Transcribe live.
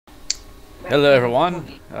Hello everyone,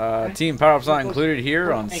 Team Power-Up's not included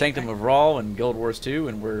here on Sanctum of Raw and Guild Wars 2,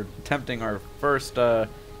 and we're attempting our first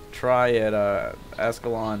try at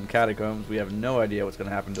Ascalonian Catacombs. We have no idea what's going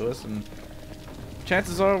to happen to us, and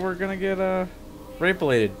chances are we're going to get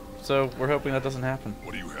rape-related, so we're hoping that doesn't happen.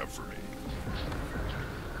 What do you have for me?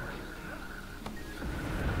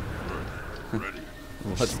 Good. Ready.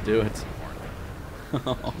 Let's do it.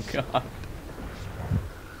 Oh god.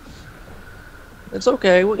 It's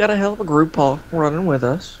okay, we got a hell of a group all running with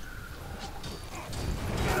us.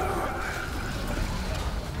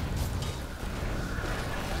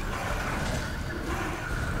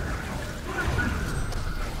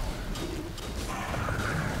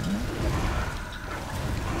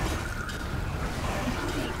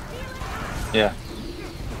 Yeah.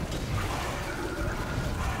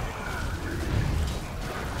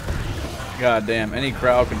 God damn, any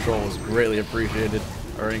crowd control is greatly appreciated.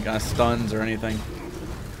 Or any kind of stuns or anything.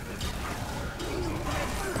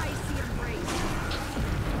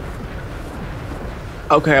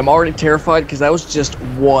 Okay, I'm already terrified because that was just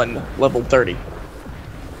one level 30.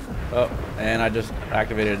 Oh, and I just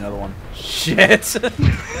activated another one. Shit!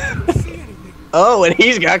 Oh, and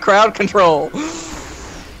he's got crowd control.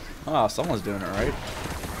 Oh, someone's doing it right.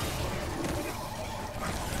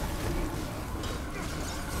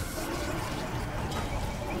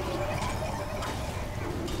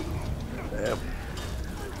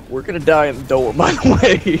 We're gonna die in the door, by the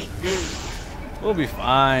way. We'll be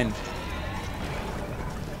fine.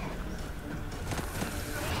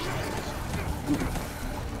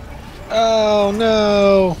 Oh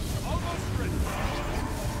no!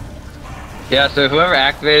 Yeah, so whoever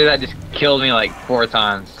activated that just killed me like 4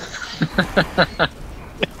 times.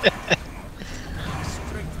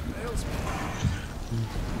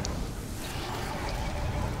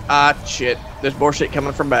 Ah, shit. There's more shit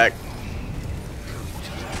coming from back.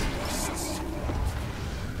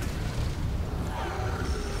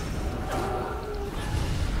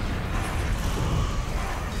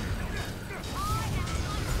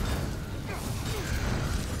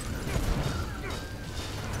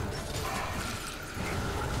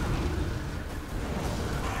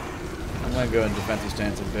 I'm gonna go in defensive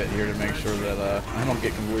stance a bit here to make sure that I don't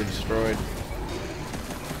get completely destroyed.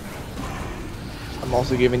 I'm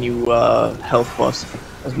also giving you health buffs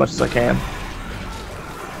as much as I can.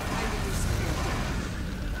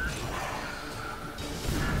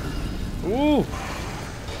 Ooh!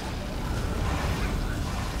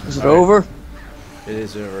 Is it over? It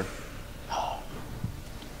is over.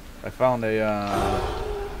 I found a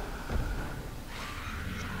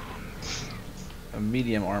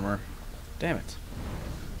medium armor. Damn it.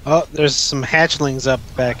 Oh, there's some hatchlings up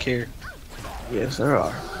back here. Yes, there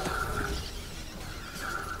are.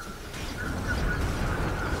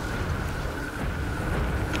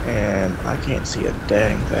 And I can't see a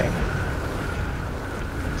dang thing.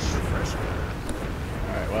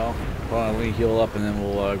 Alright, well, hold on, let me heal up and then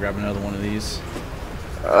we'll grab another one of these.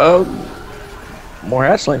 Oh, more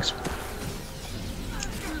hatchlings.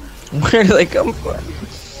 Where do they come from?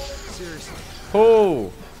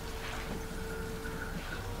 Oh!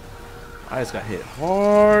 I just got hit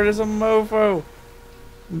hard as a mofo.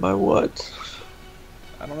 By what?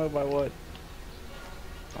 I don't know by what.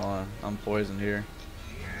 Hold on, I'm poisoned here.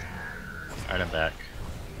 Alright, I'm back.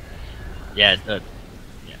 Yeah,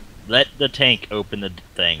 let the tank open the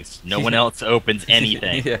things. No one else opens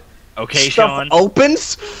anything. Yeah. Okay, Stuff Sean?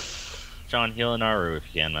 opens? Sean, heal Naru if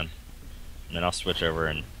you can, man. And then I'll switch over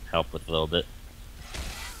and help with a little bit.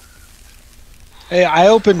 Hey, I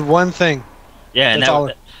opened one thing. Yeah, and That's all.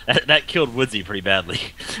 that killed Woodsy pretty badly.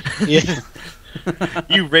 Yeah.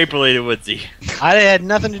 You rape-related Woodsy. I had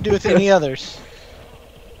nothing to do with any others.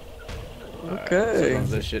 Okay. Right,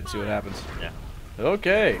 so this shit, see what happens. Yeah.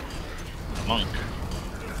 Okay. Monk.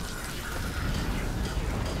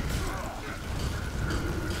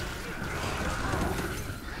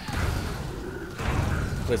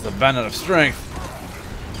 Place the bandit of strength.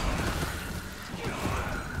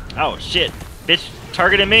 Oh, shit. Bitch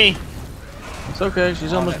targeted me. It's okay,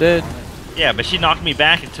 she's On almost it, dead. on it. Yeah, but she knocked me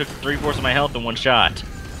back and took 3/4 of my health in one shot.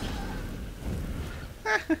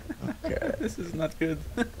 Okay. This is not good.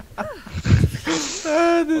 This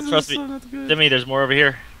Well, is trust so me. not good. Timmy, there's more over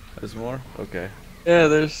here. There's more? Okay. Yeah,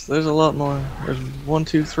 there's a lot more. There's 1,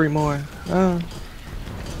 2, 3 more. Oh.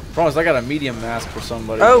 Promise, I got a medium mask for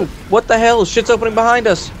somebody. Oh, what the hell? Shit's opening behind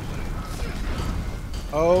us.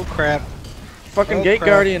 Oh crap. Fucking Oh, gate crap.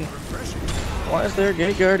 guardian. Why is there a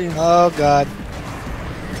gate guardian? Oh god.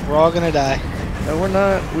 We're all gonna die. No, we're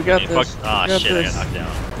not. We got Hey, this. Ah, We got shit, I this. got knocked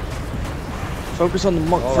down. Focus on the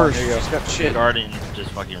monk Hold on, first. here you go. He's got shit. Guardian just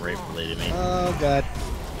fucking rape related me. Oh god.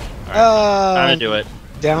 Time to do it.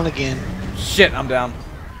 Down again. Shit, I'm down.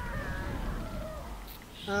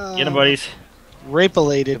 Get him, buddies. Get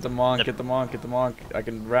Rapelated. the monk, get the monk, get the monk. I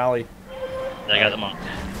can rally. I got the monk.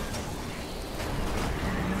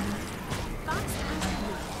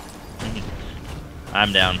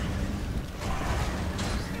 I'm down.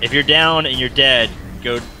 If you're down and you're dead,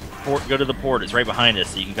 go to the port. It's right behind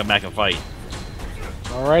us, so you can come back and fight.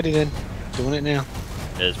 Alrighty then. Doing it now.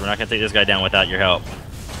 Because we're not gonna take this guy down without your help.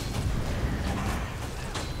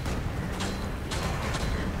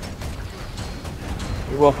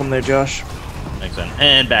 You're welcome there, Josh. Next one.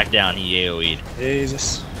 And back down. He AoE'd.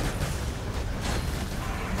 Jesus.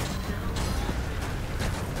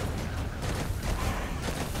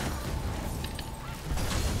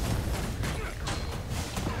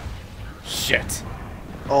 Shit.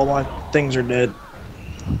 All my things are dead.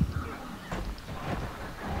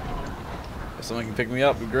 If someone can pick me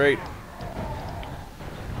up, it'd be great.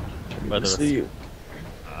 But See you.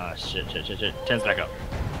 Ah, shit. Ten's back up.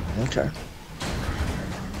 Okay.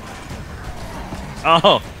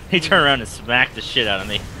 Oh, he turned around and smacked the shit out of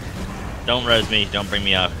me. Don't res me. Don't bring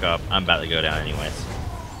me up. I'm about to go down anyways.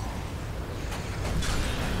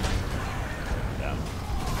 Down.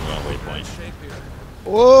 We're on waypoint.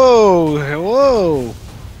 Whoa!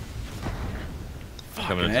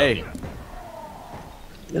 Coming to Hey.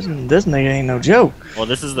 This nigga ain't no joke. Well,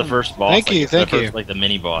 this is the first boss. Thank you, the thank first, you. Like the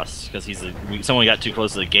mini boss, because someone got too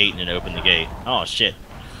close to the gate and it opened the gate. Oh shit!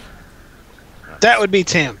 That would be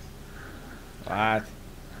Tim. What?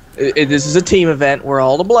 This is a team event. We're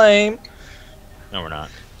all to blame. No, we're not.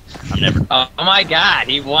 I'm never. Oh my god,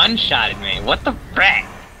 he one-shotted me. What the frick?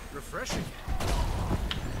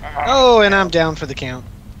 Oh, and I'm down for the count.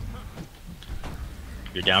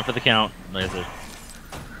 You're down for the count, Laser.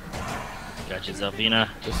 Got you, Zelfina.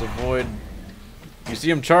 Just avoid. You see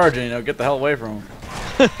him charging, get the hell away from him.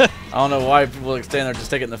 I don't know why people like stand there just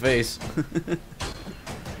take it in the face.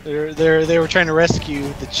 They were trying to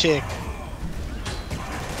rescue the chick.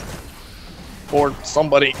 Or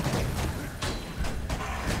somebody.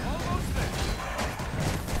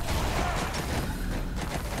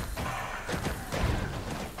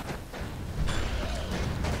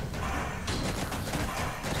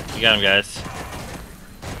 You got him, guys.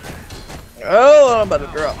 Oh, I'm about to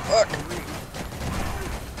drop. Fuck.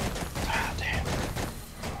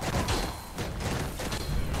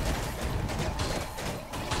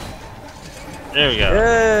 There we go.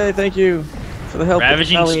 Yay, thank you for the help.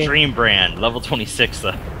 Ravaging Italian. Stream Brand, level 26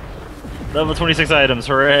 though. Level 26 items,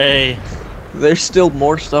 hooray! There's still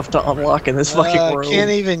more stuff to unlock in this fucking room. Can't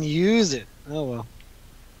even use it. Oh well.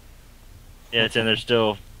 Yeah, it's in there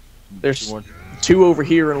still. There's two over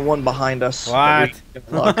here and one behind us. What? that we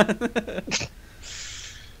can unlock.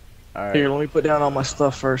 Alright. Here, let me put down all my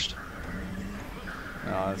stuff first.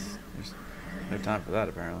 No, there's no time for that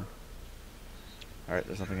apparently. Alright,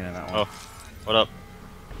 there's nothing in that one. Oh, what up?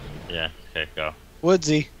 Yeah, okay, go.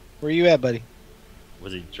 Woodsy, where you at, buddy?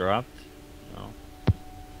 Was he dropped?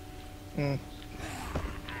 No.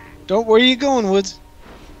 Where are you going, Woods?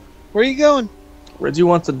 Where are you going? Ridzy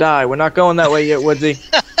wants to die. We're not going that way yet, Woodsy.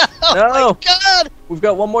 No! God! We've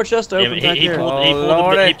got one more chest to Damn open it, back he here.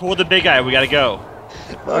 he pulled the big guy, we gotta go.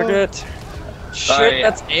 Fuck it. Sorry, Shit,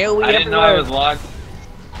 that's AoE I didn't know I was everywhere. logged.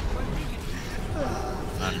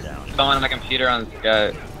 I'm down. Someone on my computer on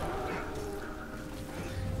Skype.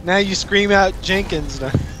 Now you scream out Jenkins.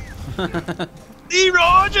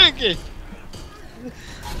 Leroy Jenkins!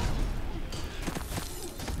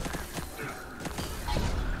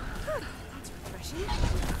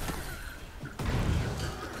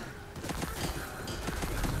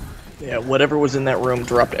 Yeah, whatever was in that room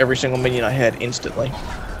dropped every single minion I had instantly.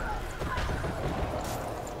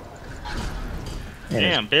 And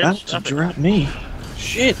Damn, it's bitch. about to Stop it. drop me.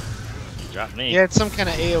 Shit. Drop me. Yeah, it's some kind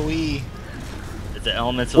of AoE. It's the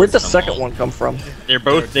elements. Where'd the second one come from? They were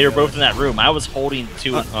both in that room. I was holding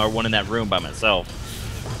one in that room by myself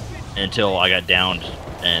until I got downed,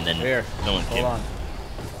 and then Here, no one hold came. on.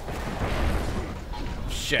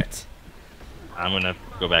 Shit. I'm gonna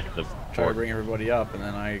go back to the Try to port. bring everybody up, and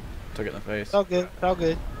then I took it in the face. It's all good. It's all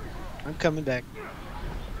good. I'm coming back.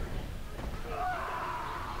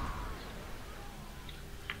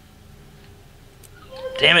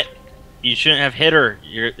 Damn it! You shouldn't have hit her.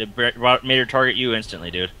 It made her target you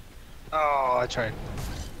instantly, dude. Oh, I tried.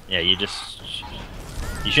 Yeah, you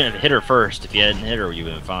shouldn't have hit her first. If you hadn't hit her, you'd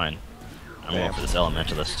been fine. I'm going for this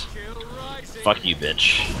elementalist. Fuck you,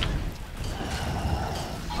 bitch.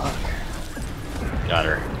 Got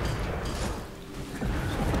her.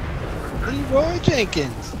 Leroy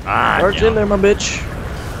Jenkins. Ah, Charge damn. in there, my bitch.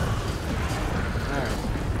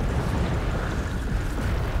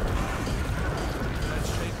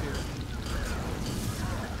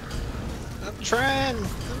 trying.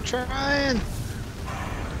 I'm trying.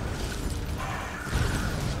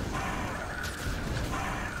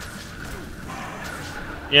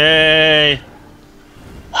 Yay!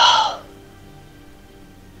 All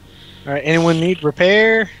right. Anyone need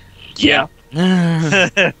repair? Yeah.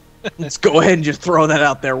 Let's go ahead and just throw that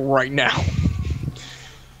out there right now.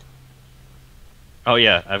 Oh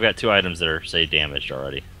yeah, I've got 2 items that are say damaged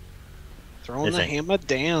already. Throwing This the ain't- hammer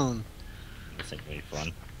down. This ain't gonna be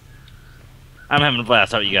fun. I'm having a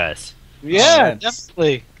blast. How about you guys? Yeah, man.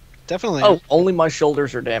 definitely. Definitely. Oh, only my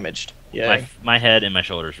shoulders are damaged. Yeah. My head and my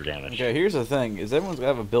shoulders were damaged. Okay, here's the thing: is everyone's gonna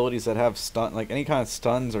have abilities that have stun, like any kind of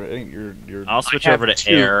stuns or any, your. I'll switch have over to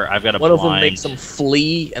 2. air. I've got a One of them blind. makes them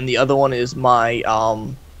flee, and the other one is my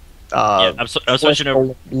yeah, I'm switching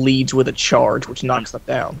over. leads with a charge, which knocks them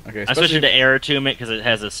down. Okay, I'm switching especially, to air attunement because it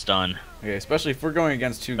has a stun. okay, especially if we're going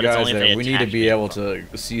against 2 But it's guys only if there, they we need to attack be me. able to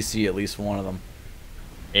CC at least one of them.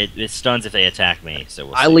 It stuns if they attack me. So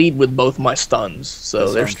we'll I see. lead with both my stuns, so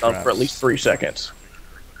The they're stun stunned for at traps. least 3 seconds.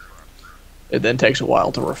 It then takes a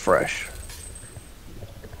while to refresh.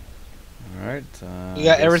 All right. You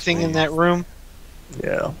got everything in that room?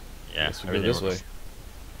 Yeah. Yeah, Guess we go everything this way. works.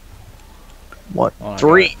 What? Oh, I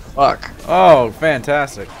 3? Fuck. Oh,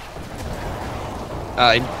 fantastic!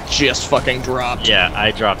 I just fucking dropped. Yeah,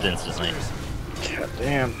 I dropped instantly. God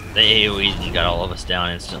damn. They AoE'd and got all of us down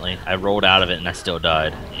instantly. I rolled out of it and I still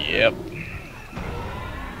died. Yep.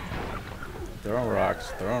 Throwing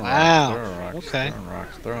rocks, throwing Wow, rocks, throwing rocks, okay. throwing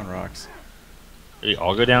rocks, throwing rocks. Did we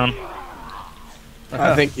all go down?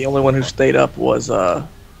 I think the only one who stayed up was, well,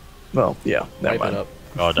 yeah, never Wipe it mind. up.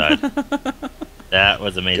 We all died. That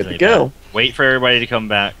was amazingly Good to go. bad. Wait for everybody to come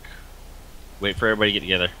back. Wait for everybody to get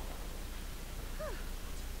together.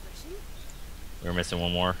 We're missing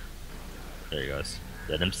one more. There he goes.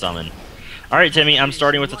 Let him summon. Alright, Timmy, I'm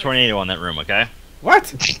starting with the tornado on that room, okay?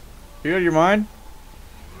 What? You out of your mind?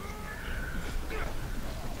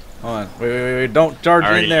 Hold on. Wait. Don't charge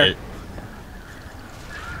Alright, in there.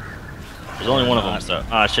 There's only one of them, so...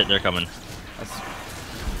 Ah, shit, they're coming. That's-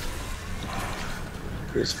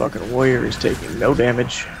 This fucking warrior is taking no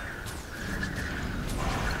damage.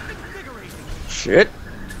 Shit.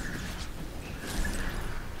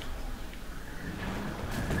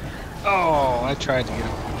 Oh, I tried to get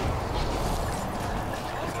him.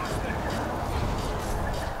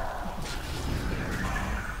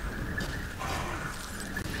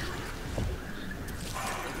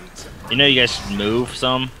 You know you guys should move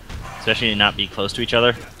some, especially to not be close to each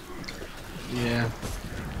other. Yeah.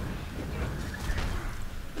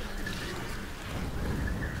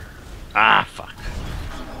 Ah, fuck.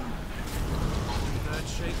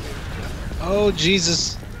 Oh,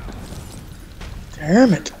 Jesus.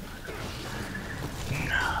 Damn it.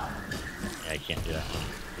 Yeah, I can't do that one.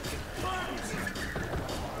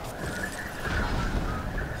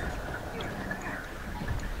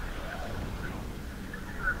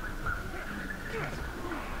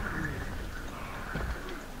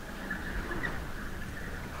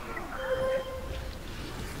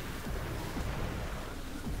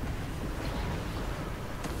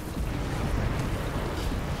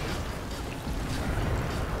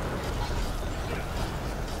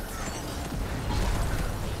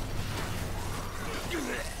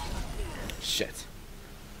 Shit.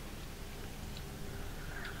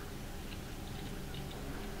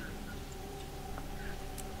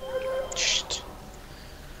 Shit.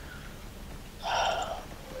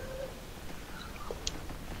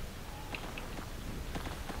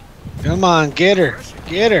 Come on, get her.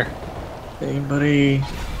 Get her. Anybody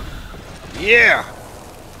Yeah.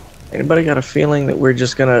 got a feeling that we're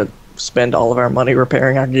just gonna spend all of our money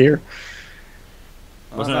repairing our gear?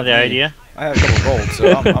 Wasn't Not that the me. idea? I have a couple gold,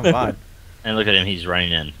 so I'm fine. And look at him, he's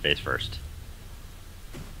running in face first.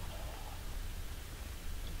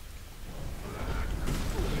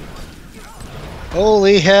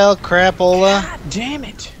 Holy hell, crapola. Damn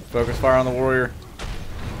it. Focus fire on the warrior.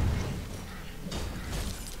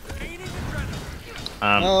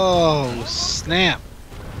 Oh, snap.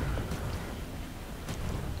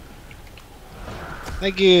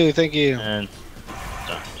 Thank you, thank you. And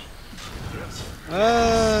done.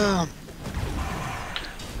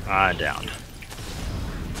 Ah, downed.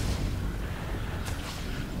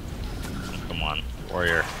 Come on,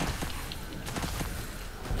 warrior.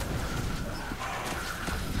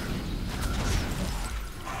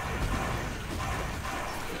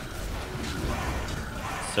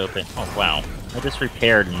 So pain. Oh wow! I just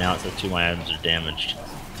repaired, and now it says 2 of my items are damaged.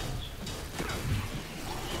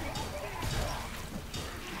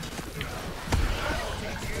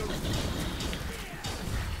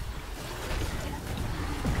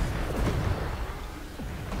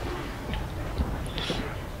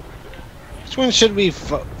 Which one should we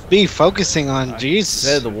be focusing on? I Jesus.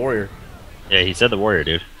 said the warrior. Yeah, he said the warrior,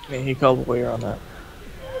 dude. I mean, he called the warrior on that.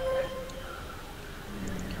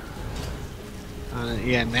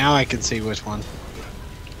 Yeah, now I can see which one.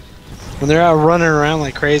 When they're out running around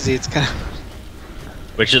like crazy, it's kind of...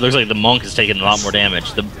 Which it looks like the monk is taking a lot more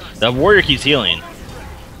damage. The warrior keeps healing.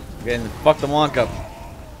 Again, fuck the monk up.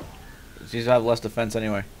 She's have less defense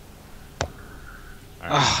anyway.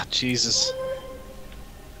 Oh, Jesus.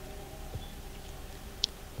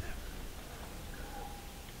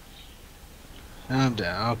 I'm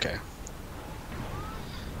down. Okay.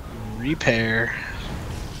 Repair.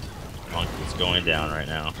 Monk is going down right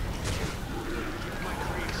now.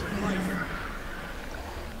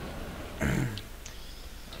 Are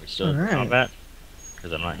we still in Alright. combat?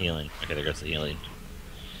 Because I'm not healing. Okay, there goes the healing.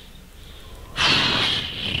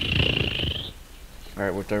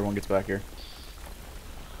 Alright, wait till everyone gets back here.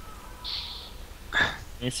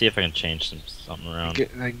 Let me see if I can change something around.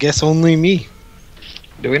 I guess only me.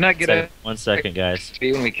 Do we not get One second, guys.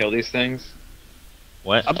 XP when we kill these things?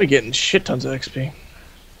 What? I've been getting shit tons of XP.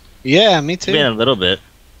 Yeah, me too. Yeah, a little bit.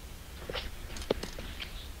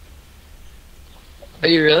 Are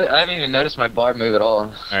you really? I haven't even noticed my bar move at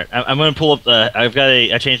all. Alright, I'm gonna pull up the.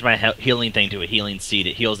 I changed my healing thing to a healing seed.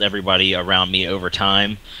 It heals everybody around me over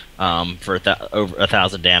time, for over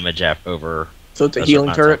 1,000 damage over. So it's a a healing certain amount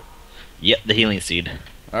of turret. time. Yep, the healing seed.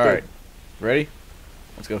 Alright. Ready?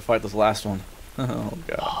 Let's go fight this last one. Oh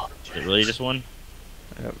god. Is it really just one?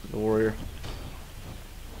 Yep, the warrior.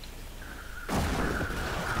 Oh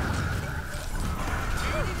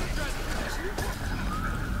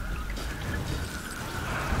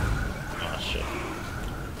shit.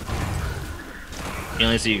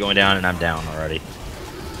 Healing seed going down, and I'm down already.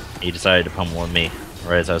 He decided to pummel me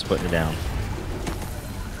right as I was putting it down.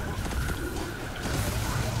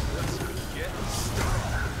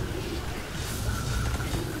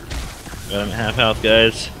 Got him at half health,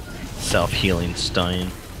 guys. Self-healing stunning.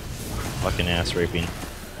 Fucking ass raping.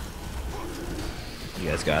 You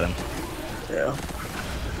guys got him. Yeah.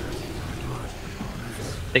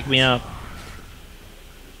 Pick me up.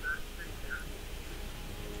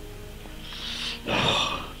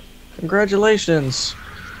 Congratulations.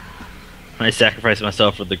 I sacrificed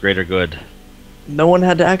myself for the greater good. No one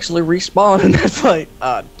had to actually respawn in that fight.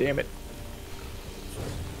 Ah, damn it.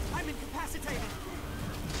 I'm incapacitated.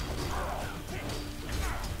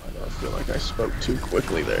 I feel like I spoke too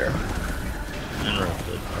quickly there.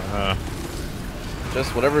 Interrupted.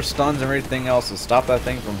 Just whatever stuns and everything else is stop that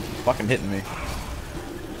thing from fucking hitting me.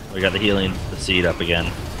 We got the seed up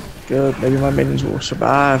again. Good. Maybe my minions will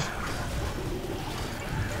survive.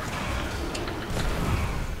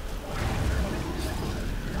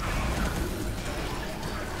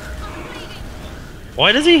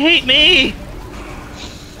 Why does he hate me?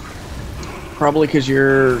 Probably because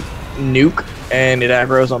you're nuke and it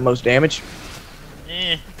aggroes on most damage.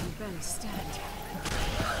 Eh. I can barely stand.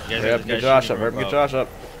 You guys Yep, guys get Josh should up, be get remote. Josh up.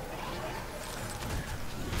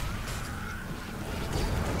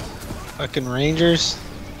 Fucking Rangers.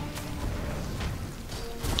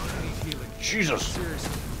 Jesus.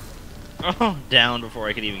 Oh, down before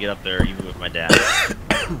I could even get up there, even with my dad.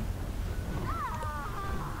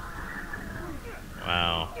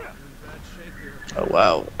 Wow. Oh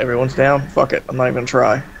wow. Everyone's down? Fuck it. I'm not even gonna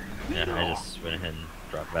try. Yeah, I just went ahead and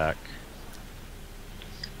dropped back.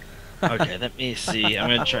 Okay, let me see. I'm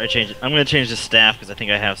gonna try to change it. I'm gonna change the staff because I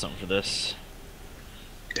think I have something for this.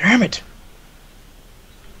 Damn it.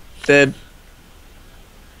 Dead.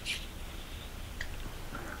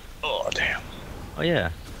 Oh damn. Oh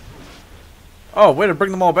yeah. Oh, way to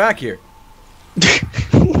bring them all back here.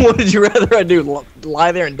 What did you rather I do?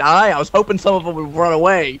 Lie there and die? I was hoping some of them would run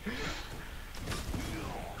away.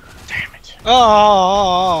 Damn it.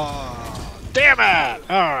 Oh, damn it!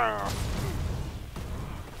 Oh.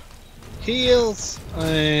 Heals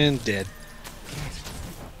and dead.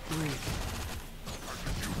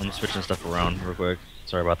 I'm switching stuff around real quick.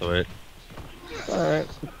 Sorry about the wait. Alright.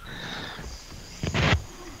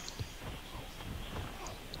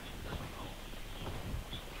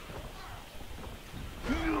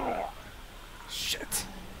 Shit.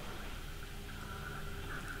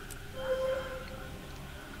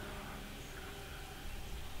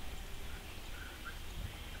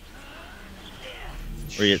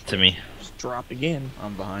 Read it to me. Just dropped again.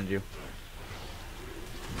 I'm behind you.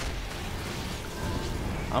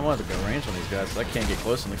 I wanted to go range on these guys, but I can't get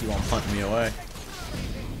close and they keep on punting me away.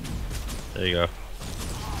 There you go.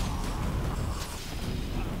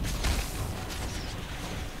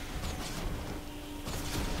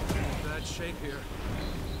 Bad shape here.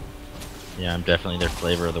 Yeah, I'm definitely their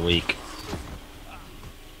flavor of the week.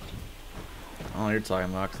 Oh, you're talking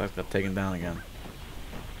about, 'cause I got taken down again.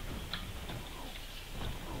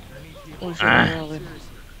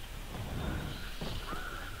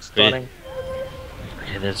 Stunning.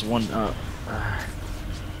 Okay, there's one.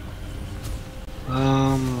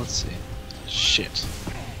 Let's see. Shit.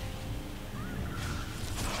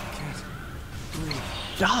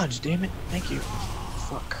 Dodge, damn it. Thank you.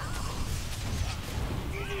 Fuck.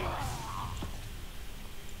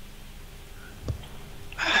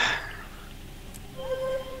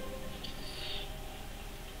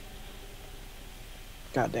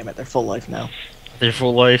 God damn it, they're full life now. They're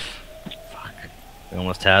full life. Fuck. We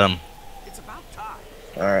almost had them. It's about time.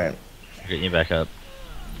 Alright. Getting you back up.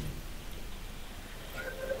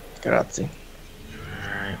 Grazie.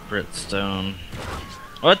 Alright, Britstone.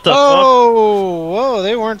 What the Oh, whoa!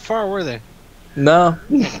 They weren't far, were they? No.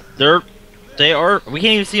 fuck? They are. We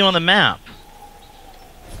can't even see them on the map.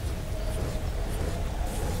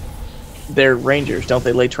 They're rangers, don't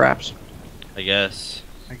they lay traps? I guess.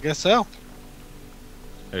 I guess so.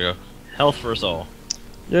 There you go. Health for us all.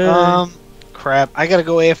 Crap. I gotta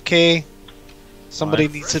go AFK. Somebody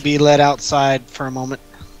Why? needs to be let outside for a moment.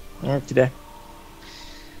 Alright, today.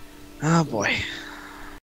 Oh boy.